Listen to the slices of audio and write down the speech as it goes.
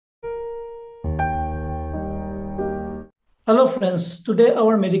Hello friends, today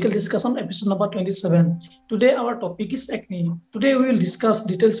our medical discussion episode number 27. Today our topic is acne. Today we will discuss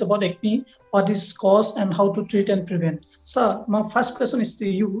details about acne, what is cause and how to treat and prevent. Sir, my first question is to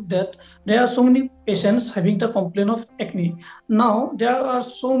you that there are so many patients having the complaint of acne. Now there are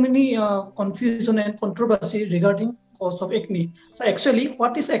so many confusion and controversy regarding cause of acne. So actually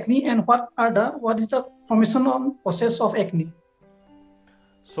what is acne and what is the formation on process of acne?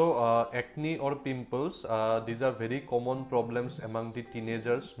 So, acne or pimples, these are very common problems among the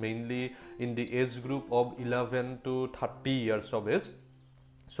teenagers, mainly in the age group of 11 to 30 years of age.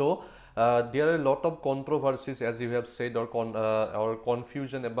 So, there are a lot of controversies, as you have said, or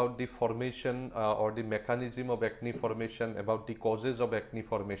confusion about the formation or the mechanism of acne formation, about the causes of acne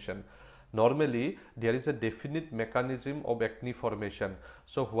formation. Normally, there is a definite mechanism of acne formation.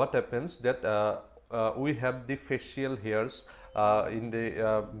 So, what happens that we have the facial hairs. In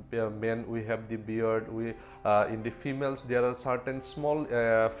the men we have the beard. In the females there are certain small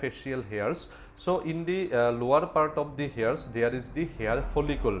facial hairs. So in the lower part of the hairs there is the hair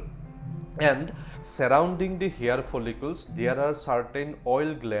follicle, and surrounding the hair follicles there are certain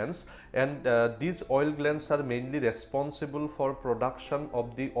oil glands, and these oil glands are mainly responsible for production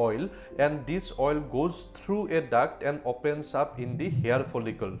of the oil, and this oil goes through a duct and opens up in the hair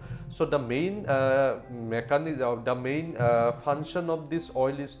follicle. So the main mechanism, the main function of this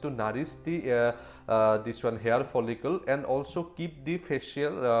oil is to nourish the this one hair follicle and also keep the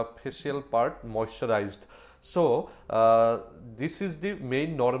facial part moisturized. So, this is the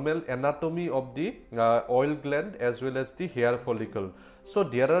main normal anatomy of the oil gland as well as the hair follicle. So,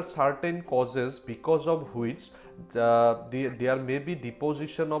 there are certain causes because of which there may be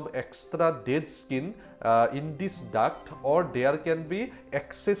deposition of extra dead skin in this duct, or there can be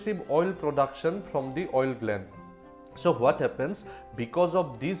excessive oil production from the oil gland. So what happens, because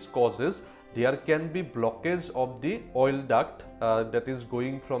of these causes there can be blockage of the oil duct that is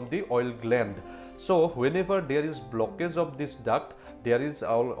going from the oil gland. So whenever there is blockage of this duct, there is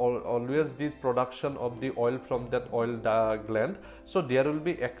always this production of the oil from that oil gland. So there will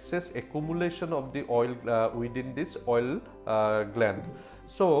be excess accumulation of the oil within this oil gland.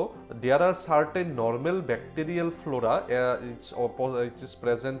 So there are certain normal bacterial flora. It is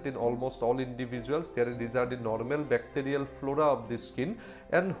present in almost all individuals. These are the normal bacterial flora of the skin,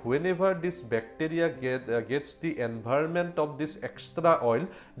 and whenever this bacteria gets the environment of this extra oil,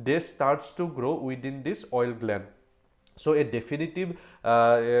 they starts to grow within this oil gland. So a definitive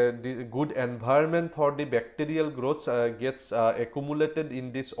good environment for the bacterial growth gets accumulated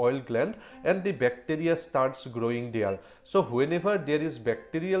in this oil gland, and the bacteria starts growing there. So whenever there is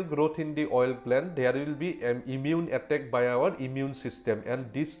bacterial growth in the oil gland, there will be an immune attack by our immune system,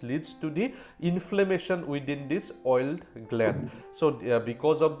 and this leads to the inflammation within this oil gland. So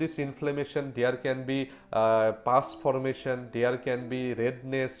because of this inflammation there can be pus formation, there can be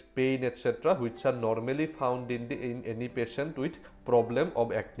redness, pain, etc., which are normally found in any patient with problem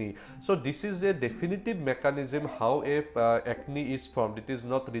of acne. So this is a definitive mechanism how acne is formed. It is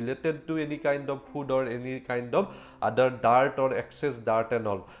not related to any kind of food or any kind of other dirt or excess dirt and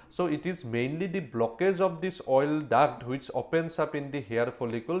all. So it is mainly the blockage of this oil duct which opens up in the hair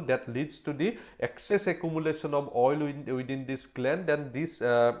follicle that leads to the excess accumulation of oil within this gland, and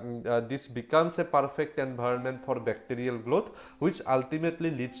this becomes a perfect environment for bacterial growth, which ultimately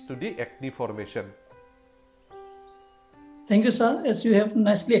leads to the acne formation. Thank you, sir. As you have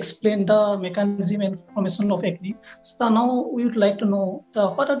nicely explained the mechanism and formation of acne. So now we would like to know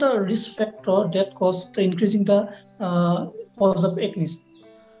what are the risk factors that cause the increasing the cause of acne.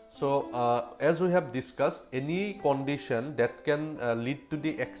 So, as we have discussed, any condition that can lead to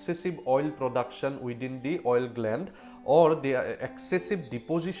the excessive oil production within the oil gland, or the excessive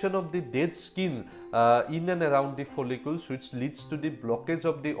deposition of the dead skin in and around the follicles, which leads to the blockage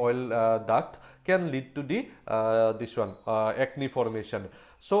of the oil duct, can lead to the acne formation.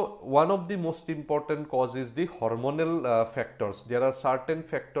 So one of the most important cause is the hormonal factors. There are certain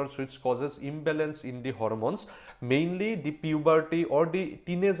factors which causes imbalance in the hormones, mainly the puberty or the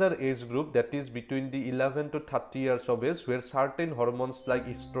teenager age group, that is between the 11 to 30 years of age, where certain hormones like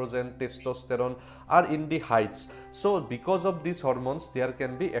estrogen, testosterone are in the heights. So because of these hormones there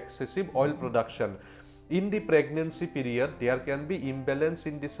can be excessive oil production. In the pregnancy period there can be imbalance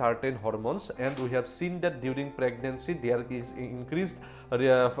in the certain hormones, and we have seen that during pregnancy there is increased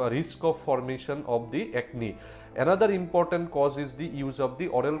risk of formation of the acne. Another important cause is the use of the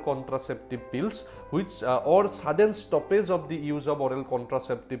oral contraceptive pills, which or sudden stoppage of the use of oral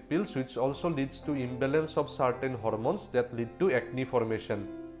contraceptive pills, which also leads to imbalance of certain hormones that lead to acne formation.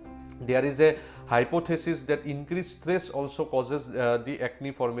 There is a hypothesis that increased stress also causes the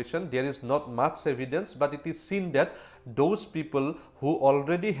acne formation. There is not much evidence, but it is seen that those people who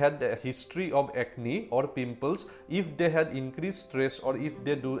already had a history of acne or pimples, if they had increased stress or if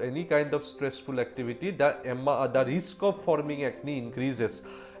they do any kind of stressful activity, the risk of forming acne increases.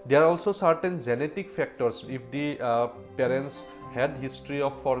 There are also certain genetic factors. If the parents had history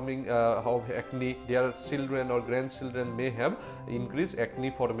of forming of acne, their children or grandchildren may have increased acne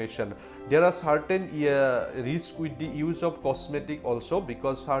formation. There are certain risk with the use of cosmetic also,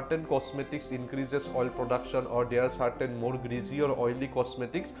 because certain cosmetics increases oil production, or there are certain more greasy or oily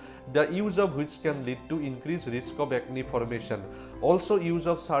cosmetics, the use of which can lead to increased risk of acne formation. Also use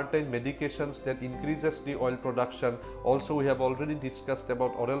of certain medications that increases the oil production. Also we have already discussed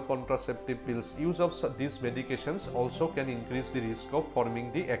about oral contraceptive pills. Use of these medications also can increase the risk of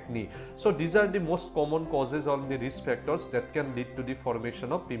forming the acne. So these are the most common causes or the risk factors that can lead to the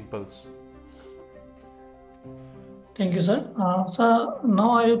formation of pimples. Thank you, sir. So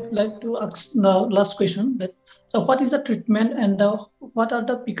now I would like to ask the last question. That so, what is the treatment and what are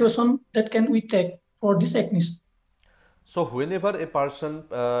the precautions that can we take for this acne? So whenever a person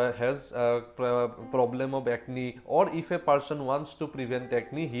has a problem of acne, or if a person wants to prevent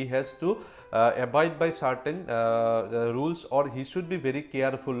acne, he has to abide by certain rules, or he should be very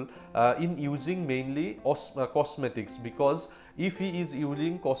careful in using mainly cosmetics, because if he is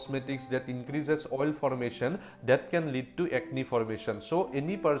using cosmetics that increases oil formation, that can lead to acne formation. So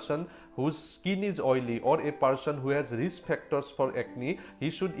any person whose skin is oily, or a person who has risk factors for acne, he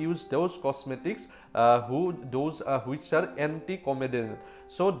should use those cosmetics which are anti-comedonal.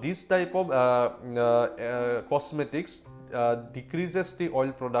 So this type of cosmetics decreases the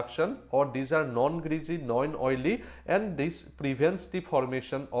oil production, or these are non-greasy, non-oily, and this prevents the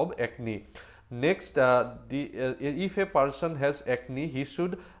formation of acne. Next, if a person has acne, he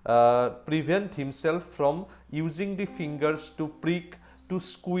should prevent himself from using the fingers to prick, to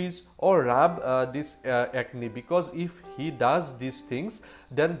squeeze or rub this acne, because if he does these things,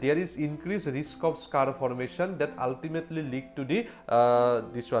 then there is increased risk of scar formation that ultimately lead to the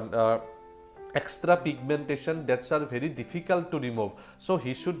extra pigmentation that are very difficult to remove. So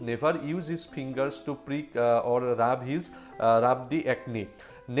he should never use his fingers to prick or rub the acne.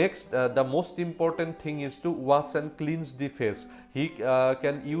 Next, the most important thing is to wash and cleanse the face. He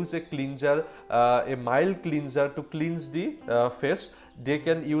can use a cleanser, a mild cleanser, to cleanse the face. They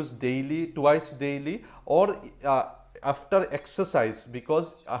can use daily, twice daily, or after exercise,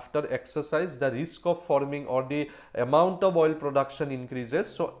 because after exercise the risk of forming or the amount of oil production increases.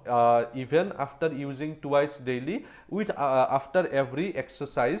 So even after using twice daily, with after every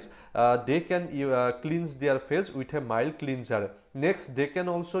exercise, they can cleanse their face with a mild cleanser. Next, they can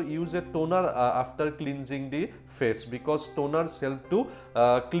also use a toner after cleansing the face, because toners help to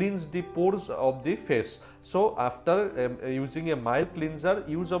cleanse the pores of the face. So after using a mild cleanser,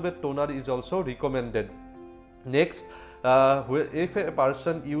 use of a toner is also recommended. Next, if a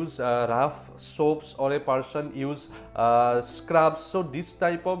person use rough soaps, or a person use scrubs, so this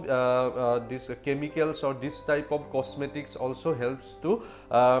type of these chemicals or this type of cosmetics also helps to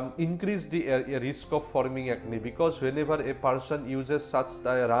increase the risk of forming acne, because whenever a person uses such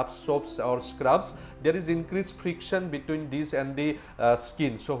rough soaps or scrubs, there is increased friction between these and the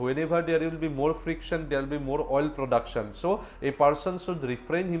skin. So whenever there will be more friction, there will be more oil production. So a person should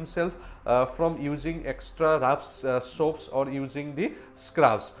refrain himself from using extra rough soaps or using the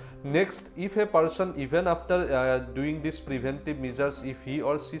scrubs. Next, if a person, even after doing these preventive measures, if he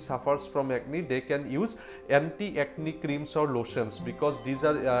or she suffers from acne, they can use anti-acne creams or lotions, because these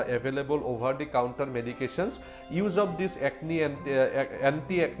are available over the counter medications. Use of these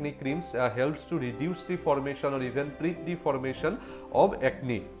anti-acne creams helps to reduce the formation or even treat the formation of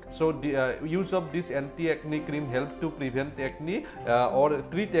acne. So the use of this anti-acne cream help to prevent acne or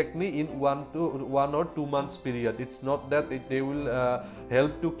treat acne in 1 or 2 months period. It's not that they will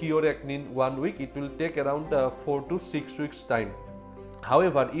help to cure acne in 1 week. It will take around 4 to 6 weeks time.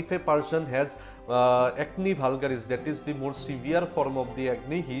 However, if a person has acne vulgaris, that is the more severe form of the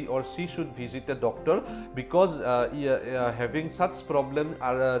acne, he or she should visit a doctor, because having such problem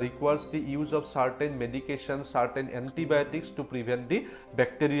requires the use of certain medications, certain antibiotics to prevent the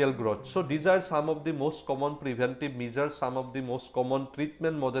bacterial growth. So these are some of the most common preventive measures, some of the most common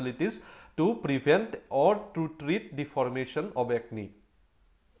treatment modalities to prevent or to treat the formation of acne.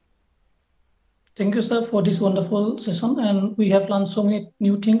 Thank you, sir, for this wonderful session, and we have learned so many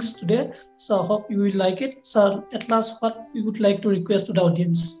new things today. So I hope you will like it. So at last, what we would like to request to the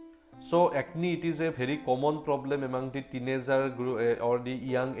audience? So acne, it is a very common problem among the teenager group or the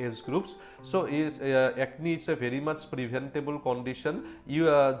young age groups. So acne is a very much preventable condition. You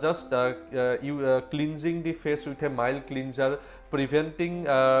just cleansing the face with a mild cleanser, preventing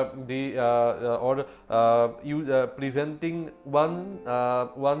preventing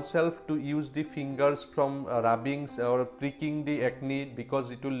oneself to use the fingers from rubbing or pricking the acne,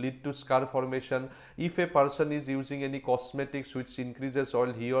 because it will lead to scar formation. If a person is using any cosmetics which increases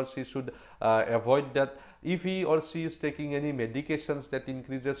oil, he or she should avoid that. If he or she is taking any medications that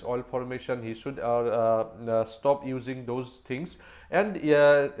increases oil formation, he should stop using those things, and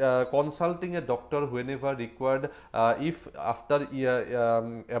consulting a doctor whenever required. If after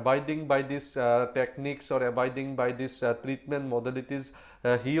abiding by these techniques or abiding by these treatment modalities,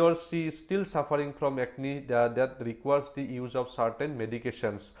 he or she is still suffering from acne that requires the use of certain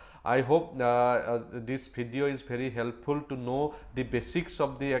medications. I hope this video is very helpful to know the basics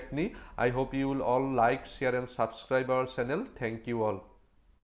of the acne. I hope you will all like, share and subscribe our channel. Thank you all.